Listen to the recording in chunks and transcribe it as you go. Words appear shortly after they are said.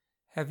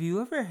Have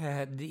you ever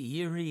had the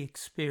eerie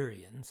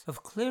experience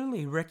of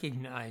clearly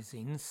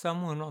recognizing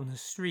someone on the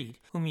street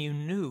whom you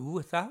knew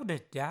without a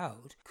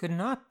doubt could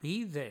not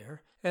be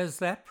there, as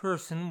that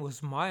person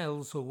was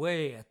miles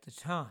away at the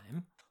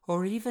time?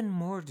 Or even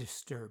more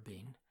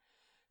disturbing,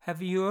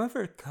 have you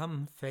ever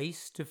come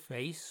face to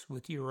face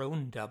with your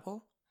own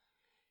double?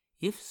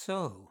 If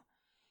so,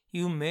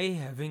 you may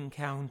have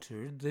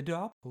encountered the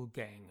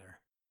doppelganger.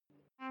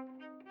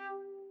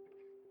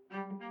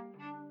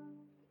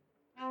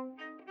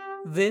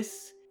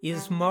 This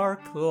is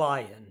Mark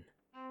Lyon.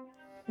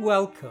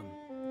 Welcome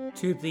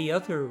to the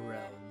other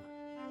realm.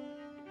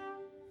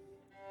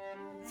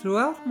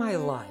 Throughout my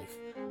life,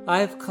 I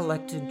have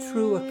collected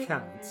true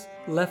accounts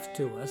left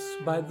to us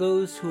by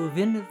those who have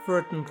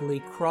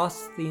inadvertently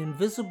crossed the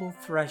invisible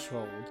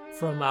threshold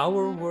from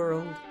our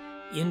world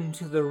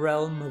into the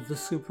realm of the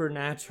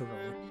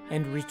supernatural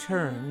and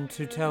returned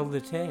to tell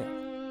the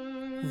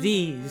tale.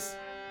 These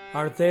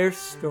are their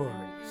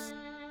stories.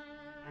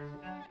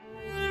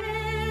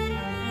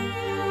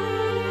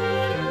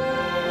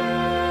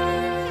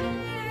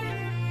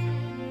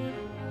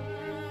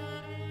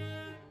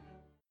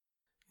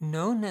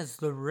 Known as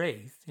the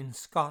Wraith in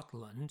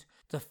Scotland,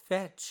 the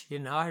Fetch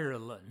in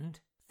Ireland,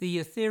 the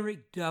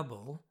etheric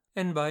double,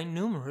 and by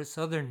numerous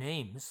other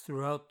names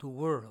throughout the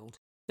world,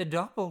 the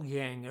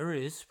doppelganger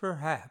is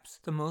perhaps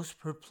the most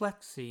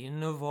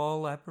perplexing of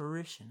all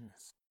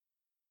apparitions.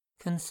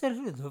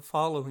 Consider the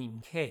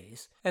following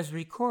case as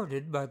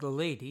recorded by the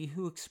lady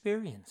who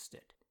experienced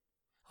it.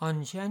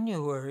 On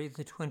January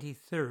the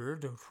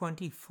 23rd or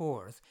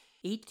 24th,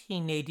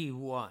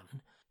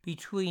 1881,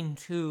 between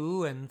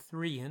 2 and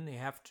 3 in the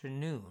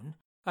afternoon,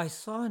 I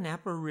saw an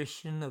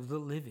apparition of the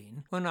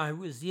living when I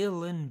was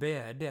ill in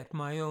bed at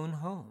my own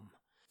home.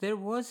 There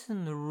was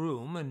in the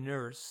room a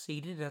nurse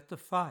seated at the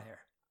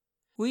fire.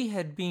 We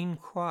had been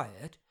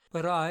quiet,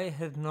 but I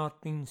had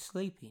not been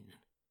sleeping.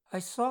 I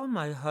saw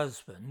my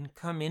husband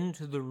come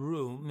into the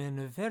room in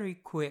a very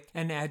quick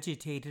and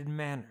agitated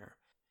manner.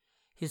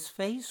 His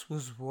face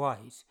was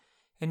white,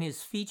 and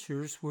his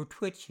features were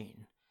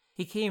twitching.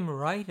 He came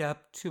right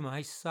up to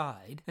my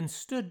side and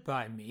stood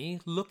by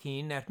me,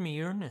 looking at me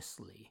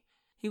earnestly.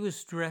 He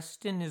was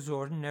dressed in his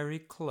ordinary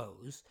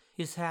clothes,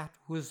 his hat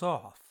was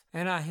off,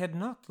 and I had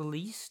not the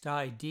least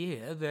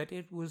idea that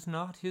it was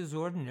not his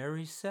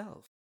ordinary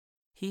self.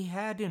 He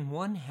had in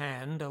one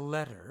hand a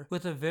letter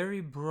with a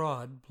very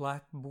broad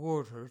black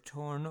border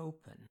torn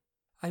open.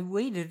 I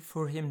waited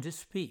for him to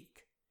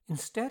speak.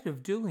 Instead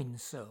of doing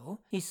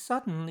so, he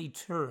suddenly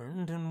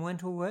turned and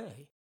went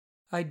away.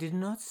 I did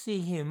not see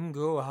him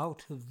go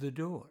out of the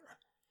door.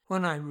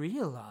 When I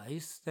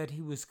realized that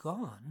he was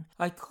gone,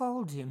 I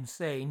called him,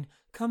 saying,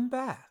 "Come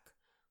back.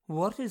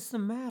 What is the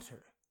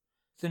matter?"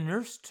 The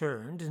nurse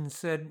turned and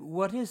said,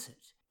 "What is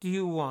it? Do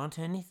you want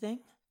anything?"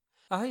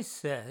 I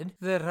said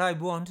that I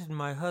wanted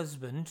my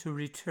husband to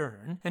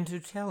return and to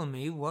tell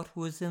me what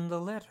was in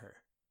the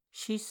letter.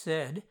 She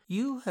said,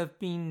 "You have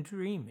been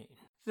dreaming.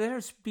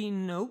 There's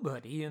been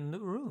nobody in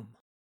the room."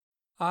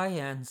 I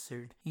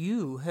answered,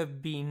 "You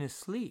have been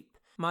asleep.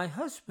 My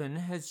husband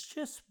has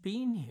just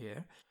been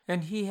here,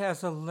 and he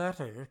has a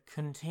letter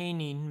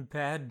containing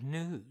bad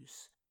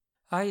news."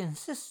 I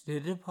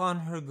insisted upon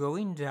her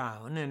going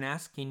down and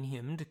asking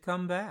him to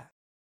come back.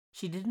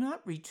 She did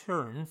not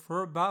return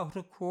for about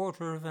a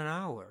quarter of an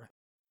hour.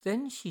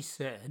 Then she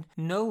said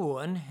no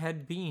one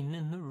had been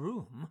in the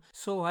room,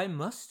 so I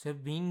must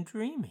have been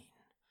dreaming.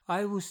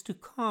 I was to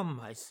calm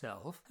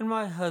myself, and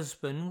my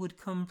husband would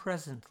come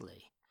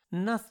presently.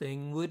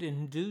 Nothing would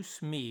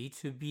induce me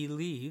to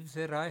believe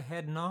that I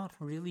had not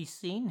really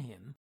seen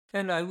him,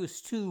 and I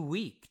was too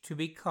weak to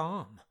be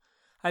calm.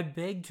 I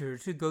begged her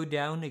to go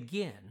down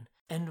again,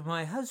 and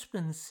my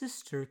husband's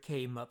sister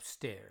came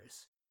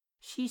upstairs.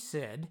 She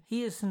said,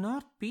 "He has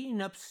not been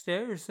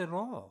upstairs at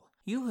all.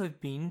 You have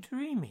been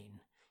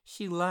dreaming."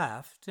 She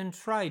laughed and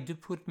tried to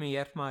put me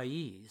at my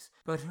ease,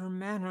 but her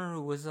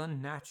manner was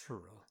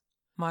unnatural.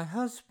 My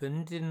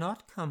husband did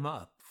not come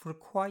up for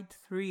quite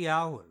 3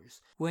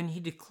 hours, when he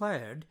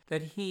declared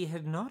that he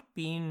had not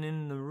been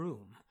in the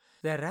room,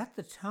 that at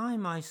the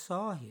time I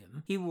saw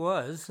him he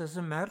was, as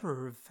a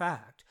matter of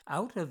fact,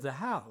 out of the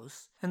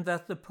house, and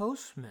that the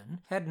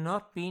postman had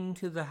not been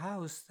to the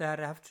house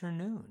that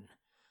afternoon.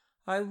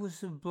 I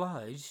was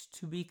obliged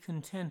to be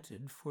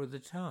contented for the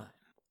time.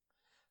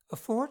 A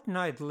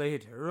fortnight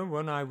later,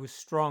 when I was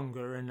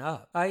stronger and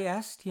up, I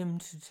asked him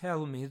to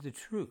tell me the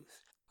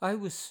truth. I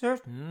was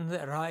certain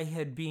that I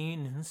had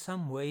been in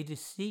some way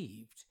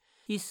deceived.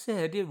 He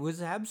said it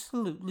was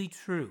absolutely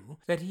true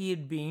that he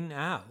had been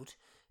out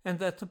and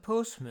that the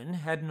postman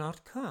had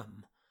not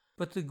come.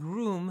 But the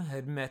groom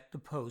had met the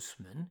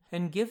postman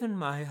and given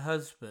my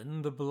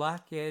husband the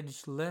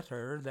black-edged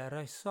letter that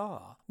I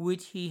saw,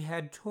 which he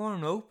had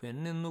torn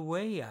open in the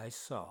way I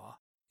saw,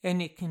 and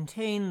it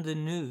contained the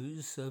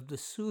news of the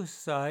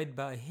suicide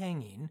by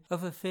hanging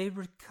of a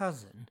favorite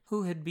cousin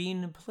who had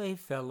been a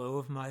playfellow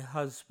of my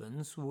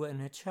husband's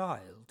when a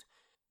child.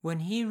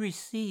 When he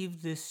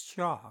received this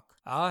shock,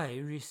 I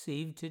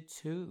received it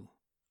too.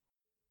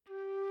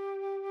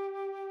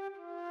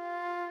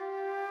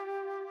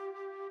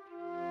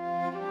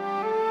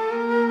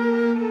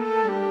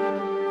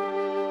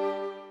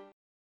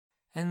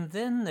 And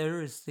then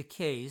there is the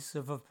case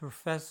of a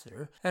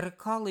professor at a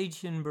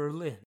college in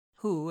Berlin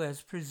who,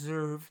 as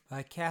preserved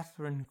by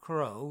Catherine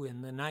Crowe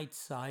in The Night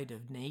Side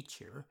of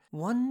Nature,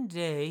 one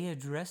day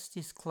addressed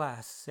his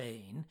class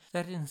saying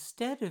that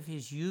instead of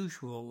his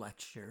usual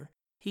lecture,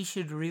 he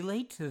should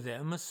relate to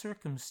them a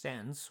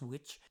circumstance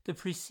which the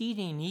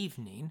preceding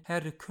evening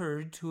had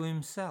occurred to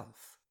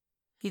himself.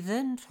 He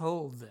then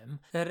told them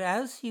that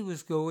as he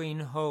was going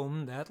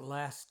home that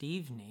last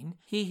evening,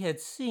 he had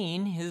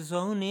seen his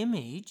own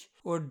image,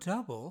 or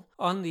double,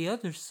 on the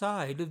other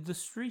side of the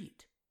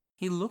street.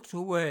 He looked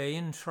away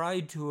and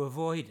tried to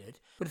avoid it,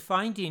 but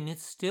finding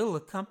it still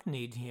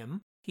accompanied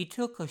him, he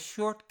took a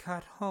short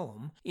cut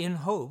home in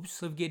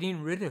hopes of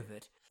getting rid of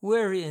it,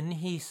 wherein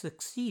he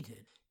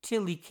succeeded,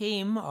 till he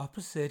came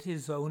opposite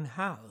his own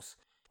house,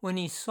 when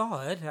he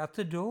saw it at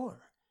the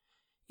door.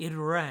 It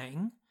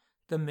rang.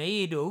 The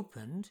maid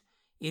opened,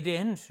 it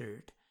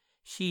entered,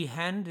 she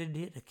handed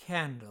it a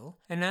candle,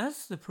 and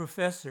as the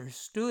professor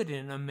stood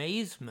in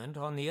amazement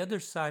on the other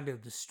side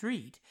of the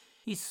street,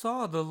 he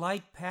saw the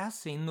light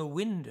passing the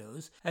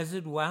windows as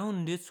it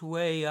wound its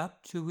way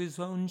up to his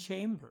own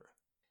chamber.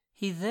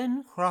 He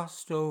then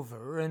crossed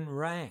over and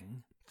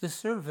rang. The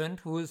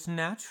servant was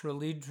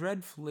naturally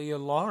dreadfully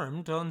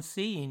alarmed on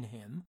seeing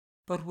him,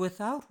 but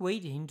without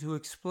waiting to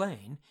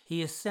explain,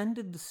 he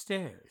ascended the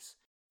stairs.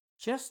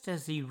 Just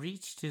as he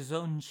reached his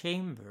own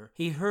chamber,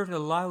 he heard a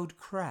loud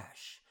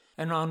crash,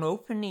 and on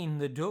opening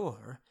the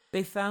door,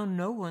 they found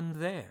no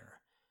one there,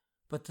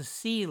 but the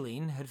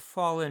ceiling had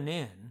fallen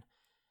in,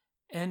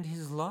 and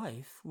his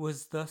life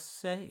was thus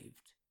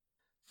saved.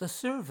 The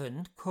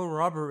servant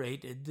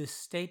corroborated this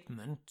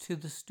statement to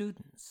the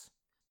students.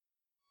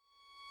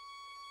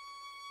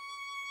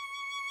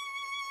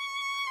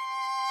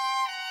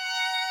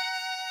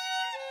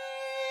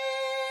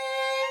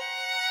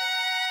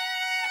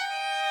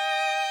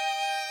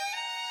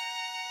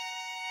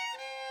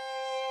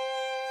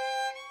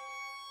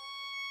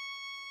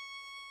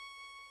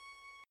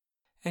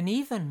 An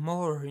even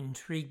more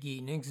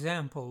intriguing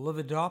example of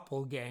a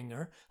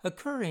doppelganger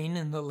occurring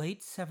in the late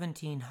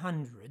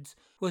 1700s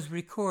was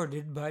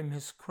recorded by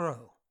Miss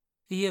Crowe.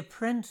 The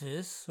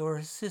apprentice or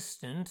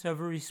assistant of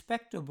a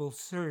respectable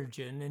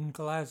surgeon in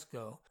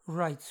Glasgow,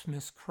 writes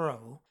Miss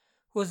Crowe,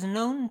 was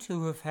known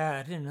to have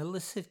had an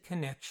illicit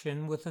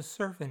connection with a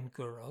servant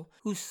girl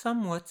who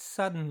somewhat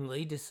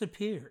suddenly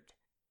disappeared.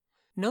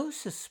 No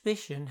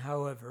suspicion,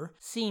 however,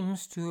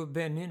 seems to have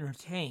been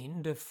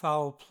entertained of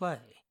foul play.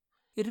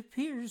 It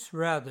appears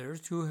rather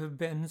to have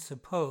been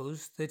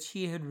supposed that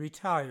she had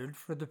retired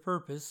for the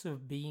purpose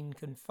of being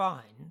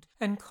confined,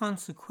 and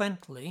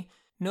consequently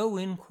no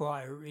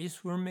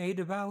inquiries were made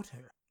about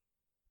her.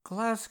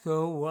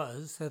 Glasgow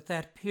was, at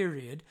that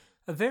period,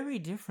 a very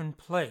different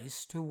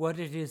place to what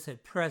it is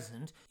at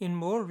present in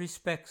more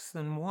respects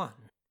than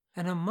one,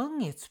 and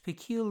among its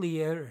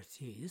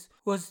peculiarities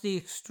was the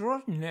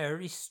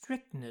extraordinary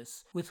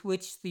strictness with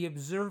which the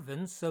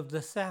observance of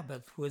the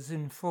Sabbath was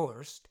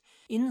enforced,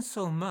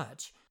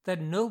 insomuch that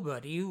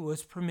nobody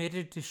was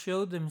permitted to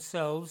show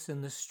themselves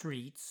in the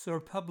streets or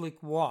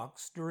public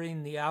walks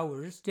during the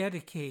hours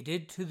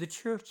dedicated to the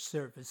church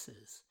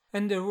services,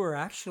 and there were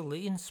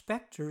actually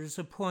inspectors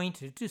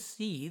appointed to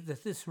see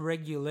that this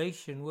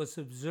regulation was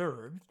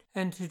observed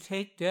and to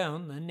take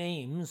down the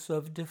names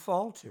of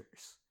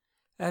defaulters.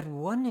 At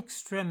one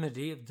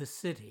extremity of the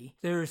city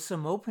there is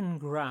some open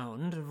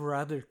ground of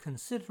rather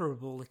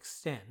considerable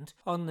extent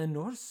on the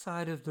north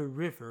side of the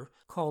river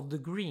called the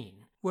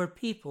Green, where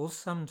people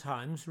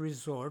sometimes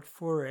resort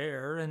for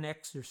air and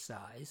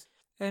exercise,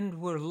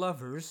 and where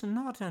lovers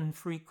not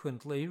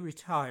unfrequently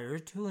retire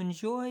to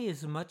enjoy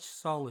as much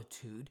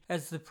solitude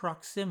as the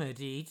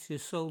proximity to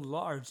so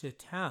large a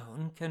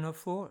town can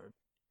afford.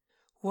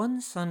 One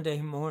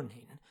Sunday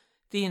morning,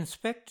 the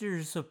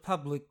inspectors of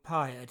public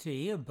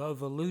piety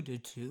above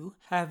alluded to,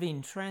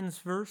 having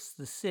traversed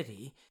the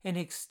city and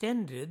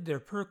extended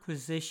their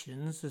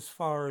perquisitions as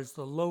far as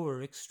the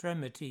lower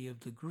extremity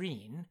of the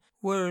Green,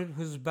 where it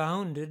was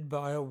bounded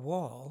by a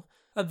wall,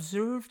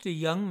 observed a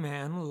young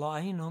man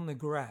lying on the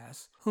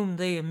grass, whom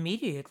they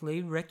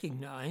immediately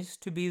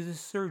recognized to be the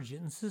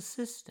surgeon's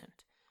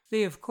assistant.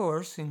 They, of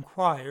course,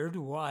 inquired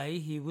why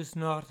he was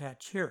not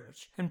at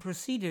church, and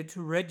proceeded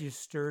to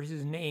register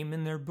his name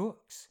in their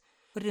books.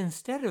 But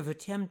instead of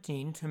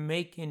attempting to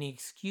make any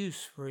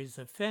excuse for his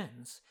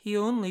offense, he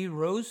only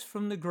rose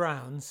from the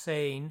ground,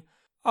 saying,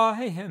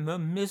 "I am a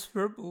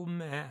miserable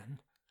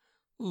man.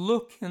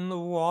 Look in the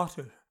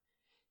water."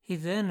 He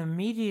then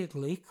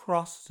immediately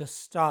crossed a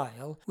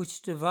stile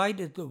which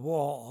divided the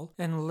wall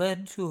and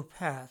led to a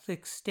path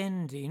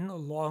extending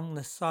along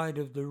the side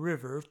of the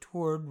river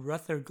toward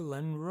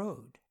Rutherglen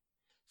Road.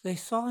 They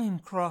saw him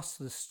cross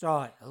the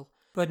stile,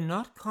 but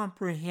not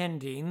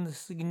comprehending the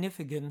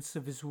significance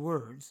of his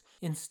words,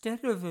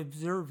 instead of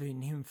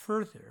observing him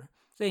further,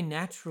 they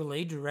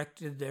naturally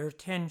directed their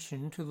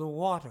attention to the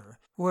water,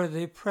 where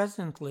they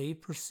presently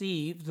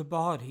perceived the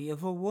body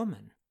of a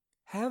woman.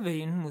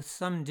 Having with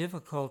some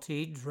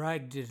difficulty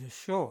dragged it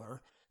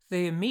ashore,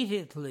 They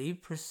immediately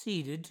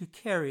proceeded to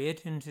carry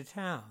it into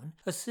town,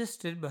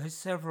 assisted by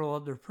several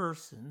other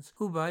persons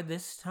who by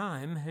this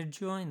time had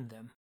joined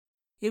them.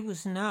 It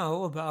was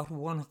now about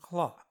 1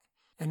 o'clock,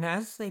 and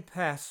as they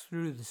passed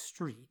through the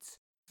streets,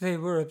 they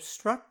were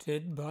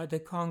obstructed by the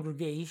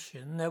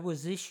congregation that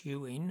was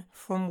issuing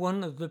from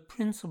one of the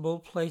principal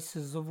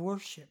places of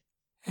worship.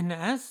 And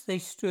as they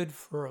stood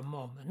for a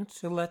moment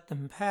to let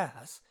them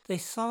pass, they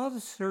saw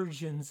the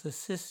surgeon's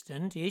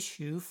assistant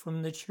issue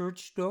from the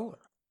church door.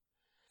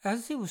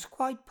 As it was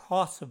quite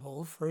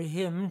possible for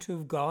him to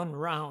have gone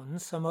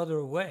round some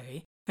other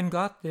way and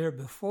got there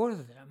before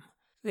them,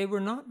 they were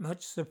not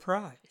much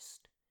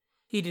surprised.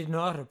 He did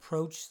not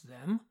approach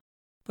them,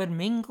 but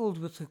mingled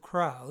with the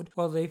crowd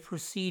while they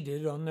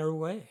proceeded on their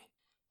way.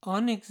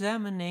 On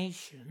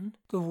examination,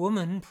 the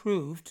woman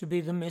proved to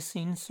be the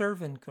missing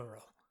servant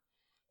girl.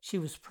 She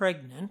was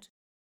pregnant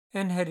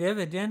and had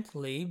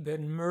evidently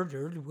been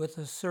murdered with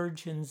a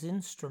surgeon's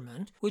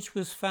instrument which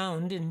was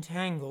found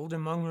entangled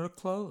among her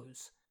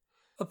clothes.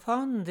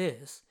 Upon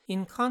this,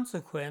 in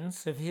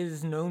consequence of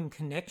his known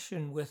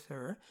connection with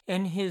her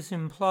and his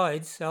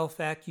implied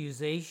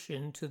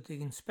self-accusation to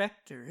the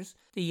inspectors,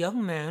 the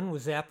young man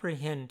was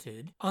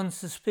apprehended on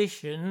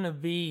suspicion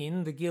of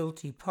being the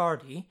guilty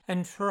party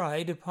and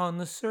tried upon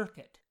the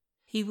circuit.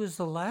 He was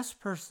the last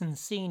person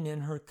seen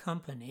in her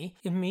company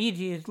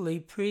immediately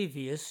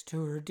previous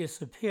to her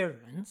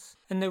disappearance,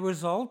 and there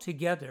was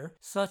altogether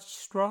such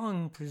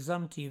strong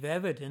presumptive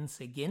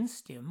evidence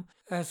against him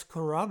as,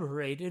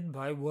 corroborated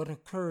by what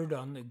occurred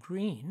on the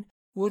green,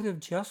 would have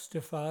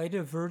justified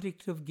a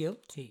verdict of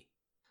guilty.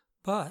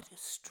 But,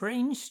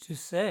 strange to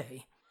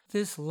say,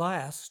 this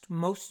last,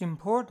 most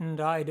important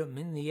item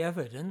in the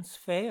evidence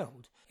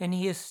failed, and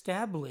he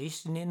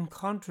established an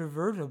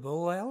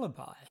incontrovertible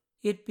alibi,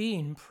 it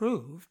being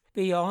proved,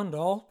 beyond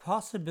all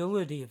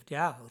possibility of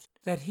doubt,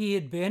 that he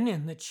had been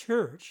in the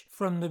church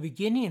from the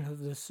beginning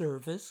of the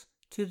service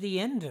to the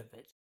end of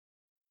it.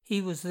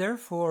 He was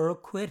therefore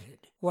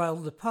acquitted, while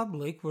the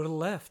public were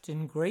left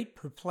in great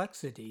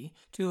perplexity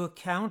to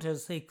account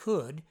as they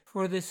could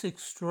for this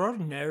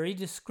extraordinary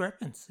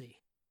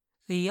discrepancy.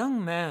 The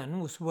young man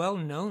was well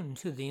known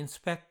to the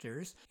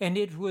inspectors, and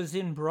it was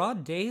in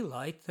broad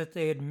daylight that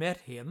they had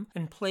met him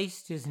and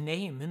placed his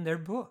name in their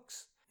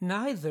books.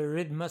 Neither,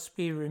 it must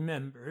be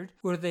remembered,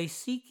 were they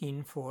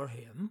seeking for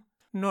him,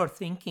 nor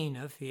thinking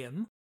of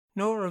him,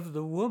 nor of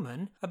the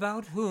woman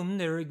about whom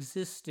there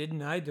existed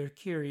neither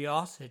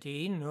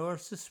curiosity nor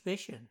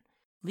suspicion.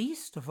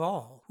 Least of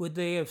all would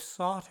they have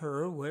sought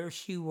her where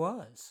she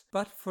was,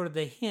 but for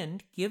the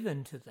hint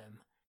given to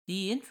them.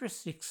 The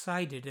interest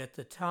excited at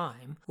the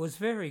time was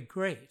very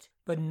great,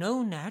 but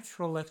no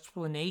natural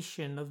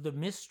explanation of the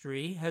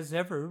mystery has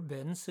ever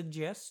been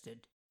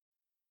suggested.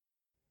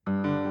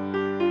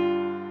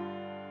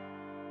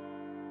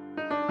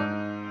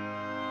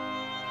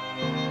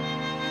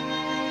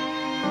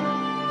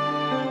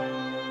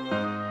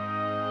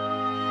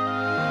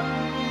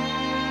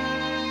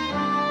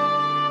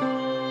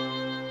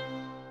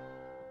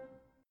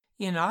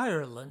 In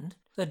Ireland,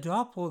 the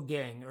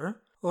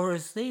doppelganger, or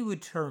as they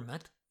would term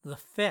it, the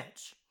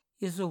fetch,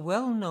 is a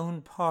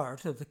well-known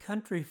part of the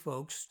country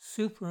folks'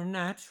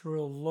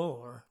 supernatural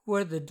lore,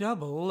 where the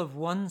double of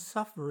one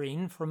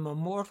suffering from a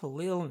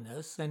mortal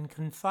illness and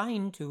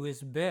confined to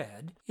his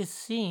bed is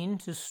seen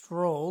to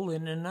stroll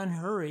in an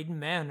unhurried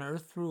manner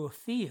through a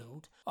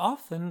field,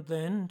 often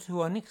then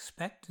to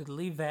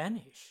unexpectedly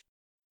vanish.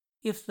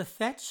 If the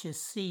fetch is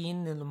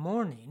seen in the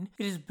morning,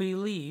 it is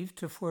believed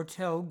to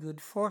foretell good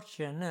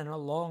fortune and a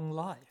long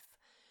life.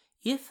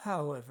 If,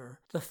 however,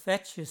 the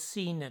fetch is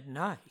seen at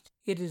night,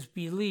 it is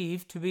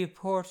believed to be a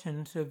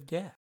portent of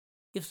death.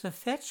 If the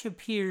fetch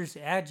appears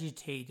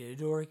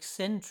agitated or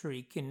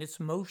eccentric in its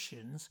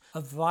motions,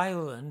 a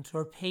violent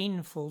or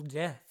painful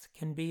death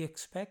can be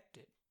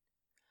expected.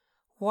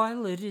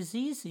 While it is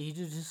easy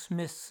to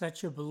dismiss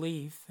such a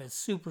belief as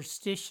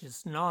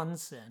superstitious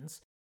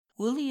nonsense,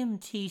 William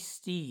T.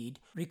 Stead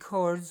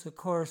records a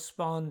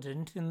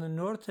correspondent in the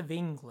north of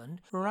England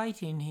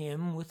writing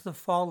him with the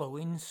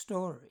following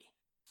story.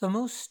 The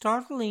most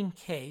startling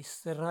case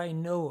that I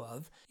know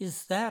of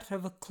is that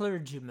of a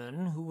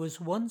clergyman who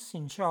was once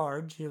in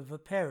charge of a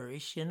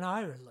parish in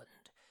Ireland.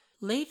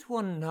 Late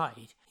one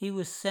night he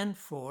was sent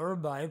for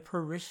by a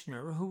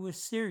parishioner who was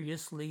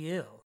seriously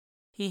ill.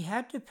 He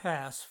had to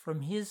pass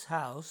from his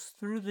house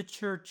through the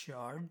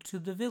churchyard to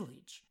the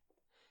village.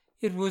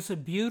 It was a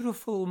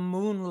beautiful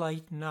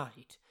moonlight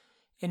night,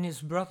 and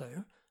his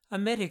brother, a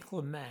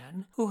medical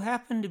man who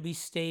happened to be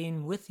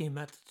staying with him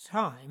at the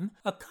time,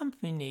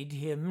 accompanied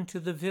him to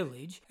the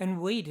village and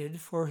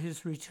waited for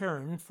his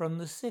return from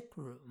the sick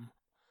room.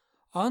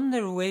 On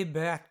their way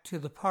back to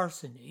the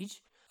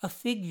parsonage, a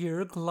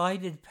figure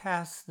glided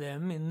past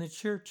them in the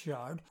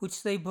churchyard,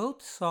 which they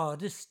both saw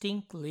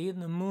distinctly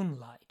in the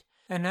moonlight.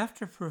 And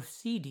after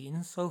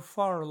proceeding so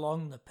far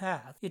along the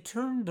path, it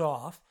turned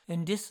off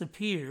and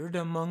disappeared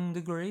among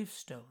the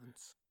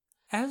gravestones.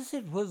 As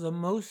it was a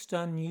most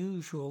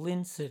unusual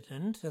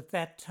incident at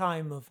that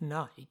time of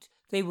night,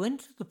 They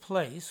went to the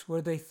place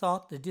where they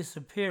thought the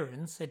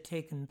disappearance had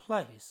taken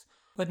place,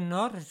 but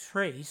not a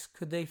trace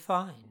could they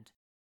find.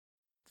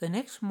 The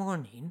next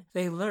morning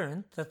they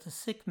learnt that the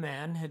sick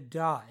man had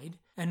died,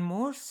 and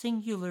more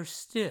singular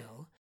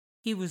still,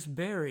 he was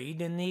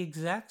buried in the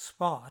exact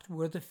spot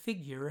where the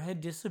figure had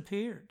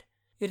disappeared.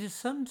 It is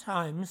some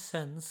time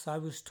since I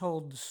was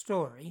told the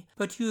story,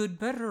 but you had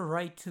better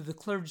write to the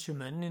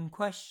clergyman in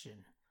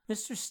question.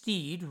 Mr.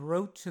 Steed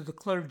wrote to the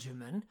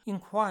clergyman,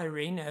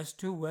 inquiring as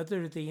to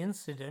whether the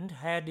incident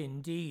had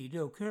indeed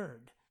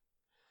occurred.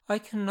 "I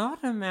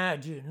cannot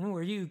imagine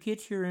where you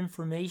get your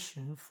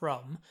information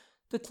from,"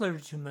 the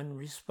clergyman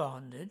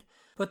responded,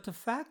 "but the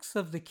facts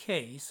of the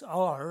case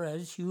are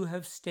as you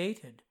have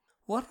stated.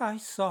 What I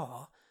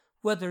saw,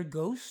 whether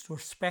ghost or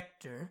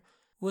spectre,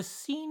 was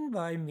seen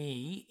by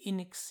me in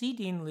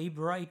exceedingly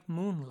bright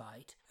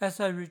moonlight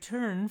as I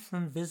returned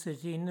from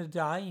visiting a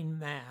dying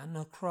man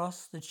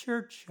across the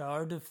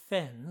churchyard of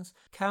Fens,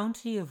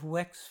 county of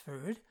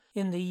Wexford,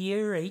 in the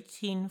year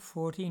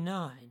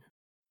 1849.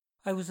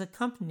 I was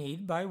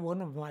accompanied by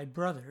one of my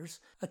brothers,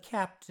 a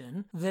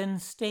captain, then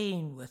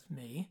staying with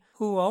me,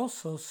 who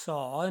also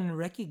saw and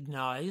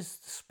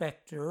recognized the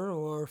spectre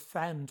or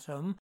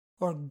phantom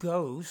or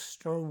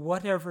ghost or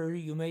whatever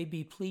you may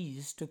be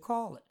pleased to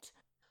call it.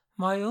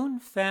 My own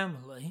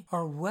family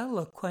are well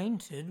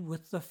acquainted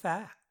with the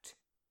fact.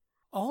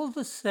 All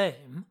the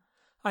same,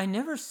 I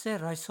never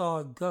said I saw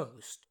a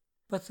ghost,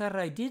 but that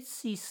I did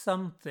see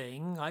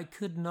something I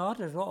could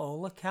not at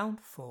all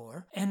account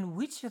for, and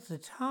which at the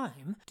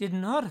time did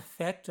not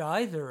affect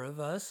either of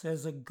us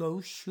as a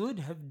ghost should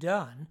have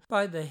done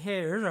by the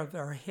hair of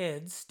our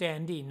heads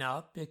standing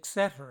up,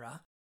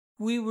 etc.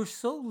 We were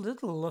so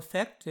little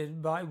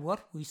affected by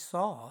what we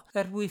saw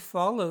that we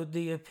followed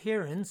the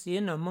appearance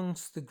in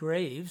amongst the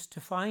graves to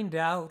find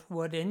out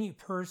what any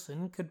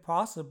person could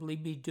possibly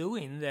be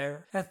doing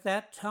there at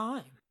that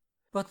time.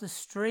 But the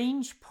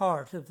strange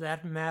part of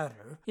that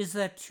matter is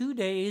that 2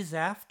 days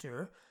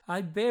after,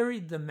 I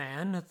buried the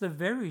man at the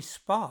very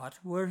spot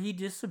where he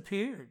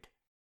disappeared."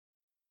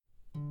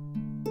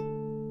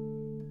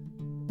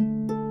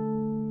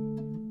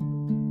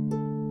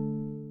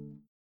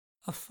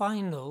 A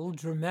final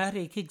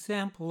dramatic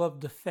example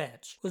of the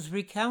fetch was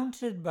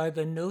recounted by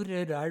the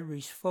noted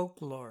Irish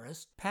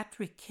folklorist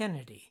Patrick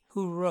Kennedy,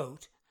 who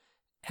wrote,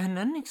 "An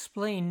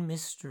unexplained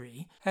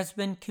mystery has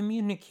been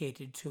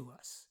communicated to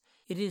us.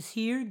 It is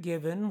here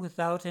given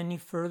without any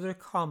further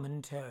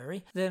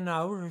commentary than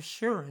our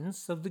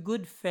assurance of the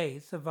good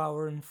faith of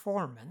our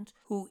informant,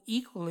 who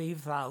equally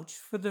vouched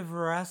for the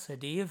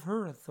veracity of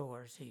her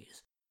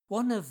authorities,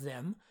 one of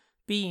them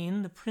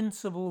being the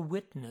principal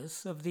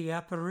witness of the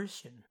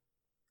apparition.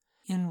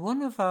 In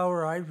one of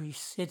our Irish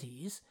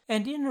cities,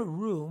 and in a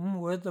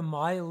room where the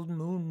mild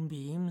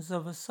moonbeams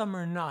of a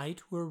summer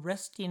night were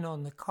resting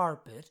on the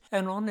carpet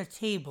and on a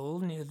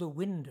table near the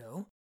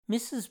window,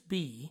 Mrs.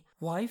 B.,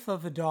 wife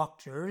of a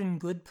doctor in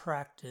good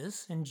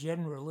practice and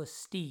general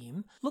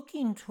esteem,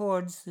 looking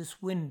towards this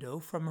window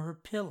from her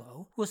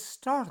pillow, was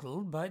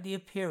startled by the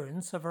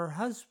appearance of her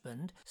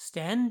husband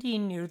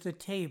standing near the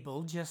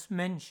table just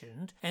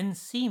mentioned and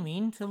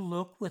seeming to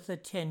look with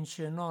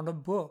attention on a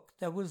book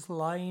that was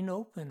lying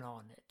open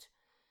on it.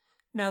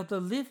 Now the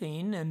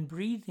living and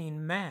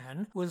breathing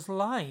man was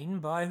lying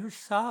by her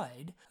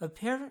side,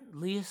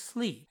 apparently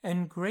asleep,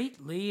 and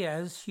greatly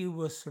as she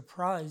was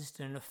surprised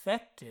and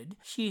affected,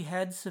 she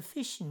had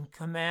sufficient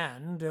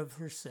command of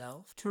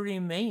herself to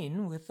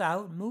remain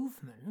without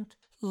movement,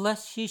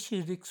 lest she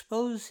should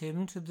expose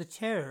him to the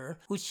terror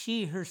which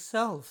she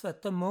herself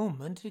at the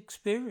moment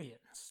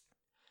experienced.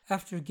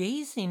 After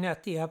gazing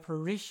at the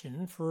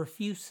apparition for a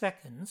few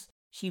seconds,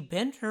 she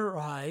bent her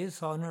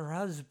eyes on her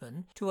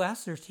husband to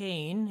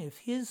ascertain if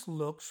his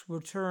looks were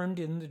turned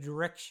in the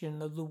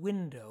direction of the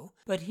window,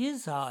 but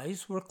his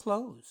eyes were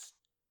closed.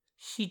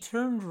 She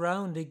turned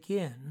round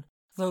again,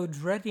 though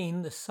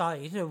dreading the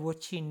sight of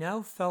what she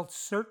now felt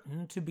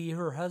certain to be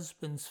her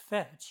husband's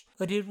fetch,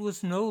 but it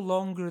was no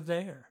longer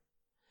there.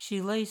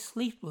 She lay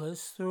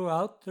sleepless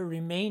throughout the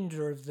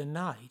remainder of the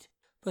night,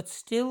 but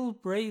still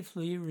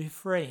bravely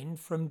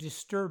refrained from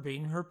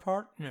disturbing her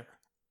partner.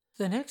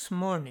 The next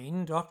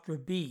morning, Dr.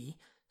 B.,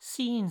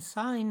 seeing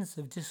signs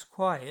of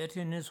disquiet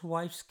in his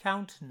wife's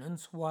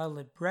countenance while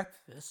at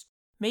breakfast,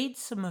 made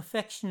some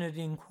affectionate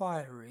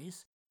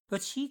inquiries,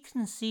 but she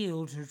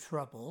concealed her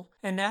trouble,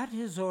 and at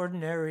his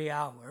ordinary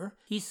hour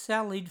he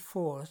sallied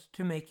forth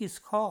to make his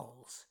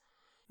calls.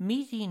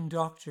 Meeting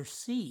Dr.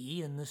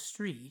 C. in the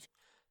street,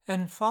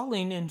 and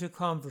falling into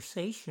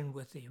conversation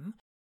with him,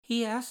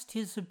 he asked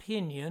his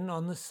opinion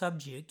on the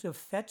subject of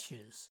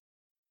fetches.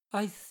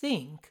 "I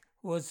think,"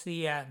 was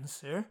the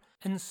answer,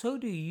 "and so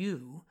do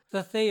you,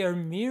 that they are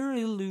mere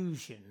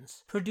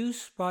illusions,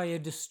 produced by a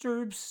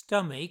disturbed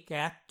stomach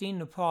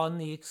acting upon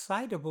the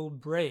excitable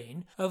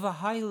brain of a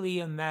highly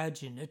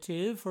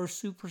imaginative or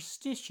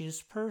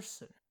superstitious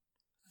person."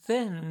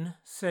 "Then,"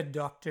 said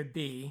Dr.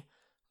 B.,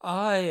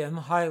 "I am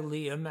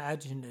highly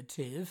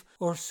imaginative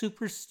or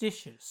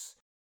superstitious.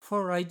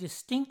 for I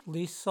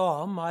distinctly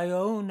saw my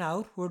own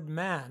outward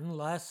man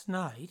last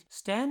night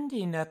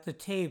standing at the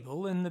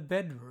table in the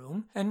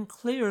bedroom and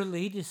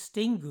clearly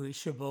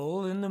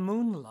distinguishable in the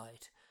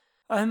moonlight.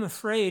 I am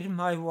afraid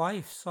my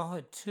wife saw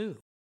it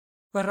too,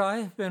 but I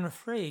have been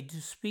afraid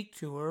to speak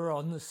to her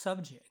on the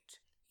subject.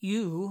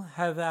 You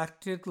have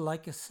acted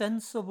like a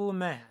sensible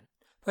man,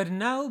 but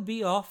now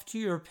be off to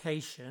your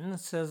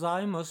patients, as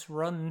I must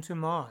run to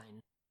mine."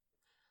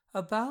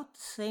 About the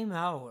same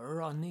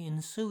hour on the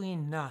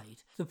ensuing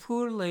night, the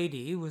poor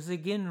lady was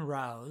again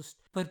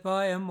roused, but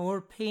by a more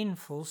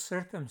painful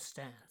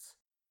circumstance.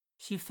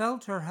 She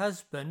felt her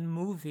husband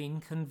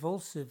moving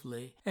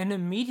convulsively, and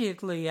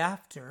immediately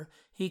after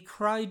he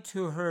cried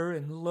to her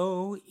in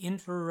low,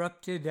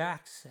 interrupted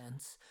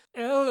accents,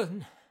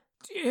 "Ellen,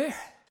 dear,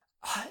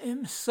 I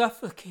am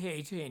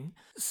suffocating.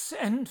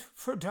 Send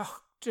for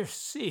Dr.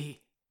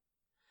 C."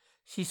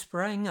 She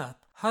sprang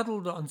up,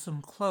 huddled on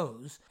some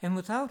clothes, and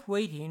without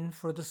waiting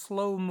for the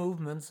slow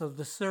movements of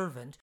the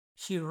servant,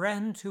 she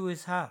ran to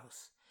his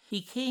house.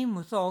 He came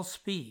with all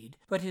speed,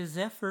 but his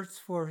efforts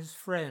for his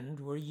friend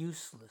were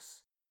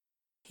useless.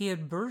 He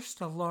had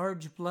burst a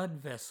large blood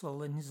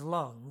vessel in his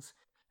lungs,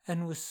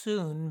 and was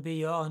soon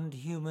beyond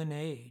human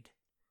aid.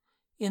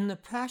 In the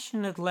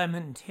passionate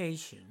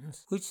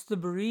lamentations, which the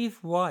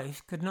bereaved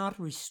wife could not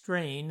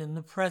restrain in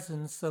the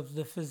presence of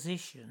the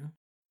physician,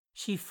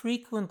 she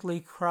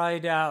frequently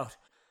cried out,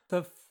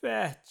 "The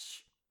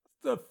fetch!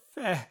 The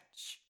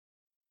fetch!"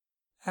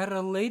 At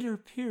a later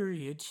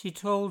period she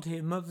told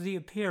him of the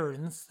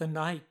appearance the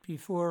night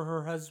before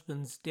her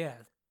husband's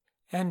death,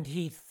 and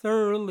he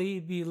thoroughly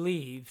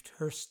believed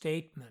her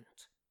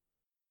statement.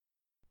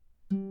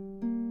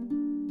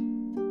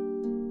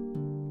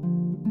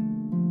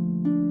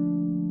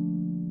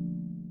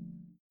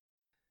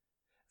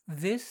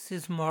 This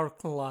is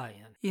Mark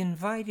Lyon,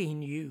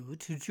 inviting you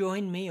to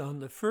join me on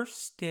the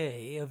first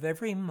day of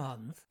every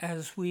month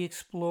as we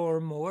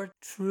explore more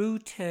true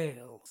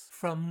tales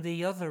from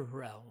the other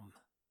realm.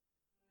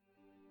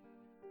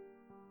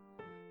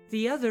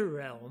 The Other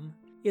Realm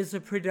is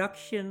a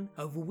production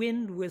of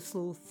Wind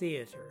Whistle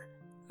Theater.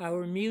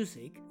 Our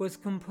music was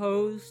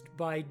composed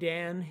by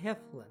Dan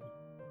Heflin.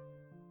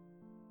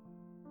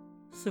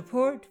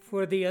 Support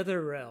for The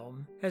Other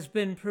Realm has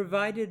been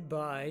provided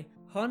by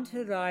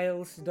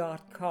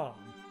HauntedIsles.com,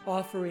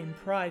 offering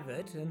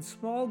private and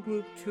small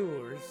group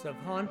tours of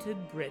haunted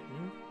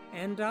Britain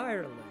and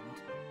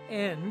Ireland,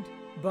 and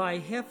by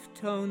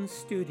Heftone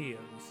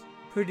Studios,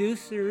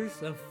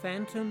 producers of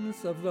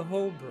Phantoms of the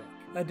Holbrook,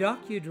 a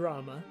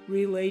docudrama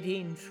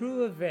relating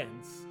true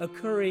events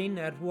occurring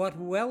at what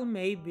well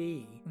may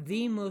be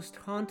the most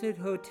haunted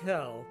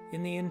hotel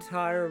in the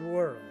entire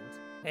world,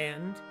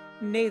 and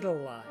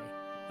Nadelei,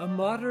 a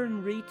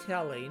modern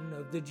retelling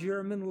of the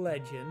German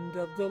legend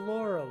of the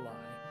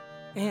Lorelei,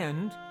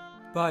 and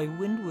by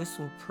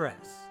Windwhistle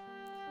Press,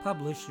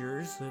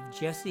 publishers of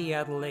Jessie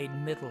Adelaide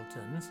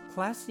Middleton's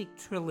classic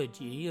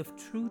trilogy of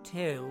true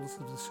tales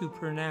of the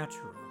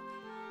supernatural,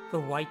 The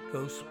White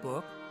Ghost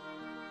Book,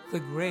 The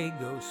Grey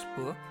Ghost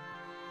Book,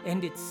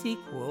 and its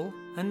sequel,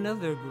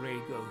 Another Grey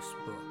Ghost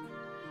Book,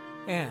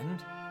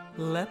 and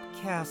Lep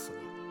Castle,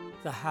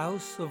 The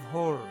House of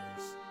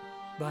Horrors,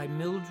 by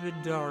Mildred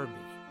Darby,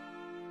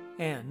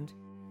 and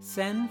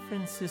San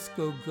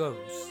Francisco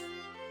Ghosts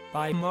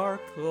by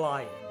Mark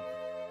Lyon,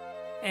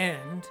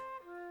 and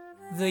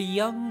The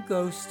Young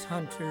Ghost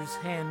Hunter's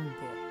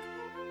Handbook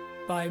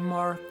by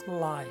Mark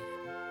Lyon.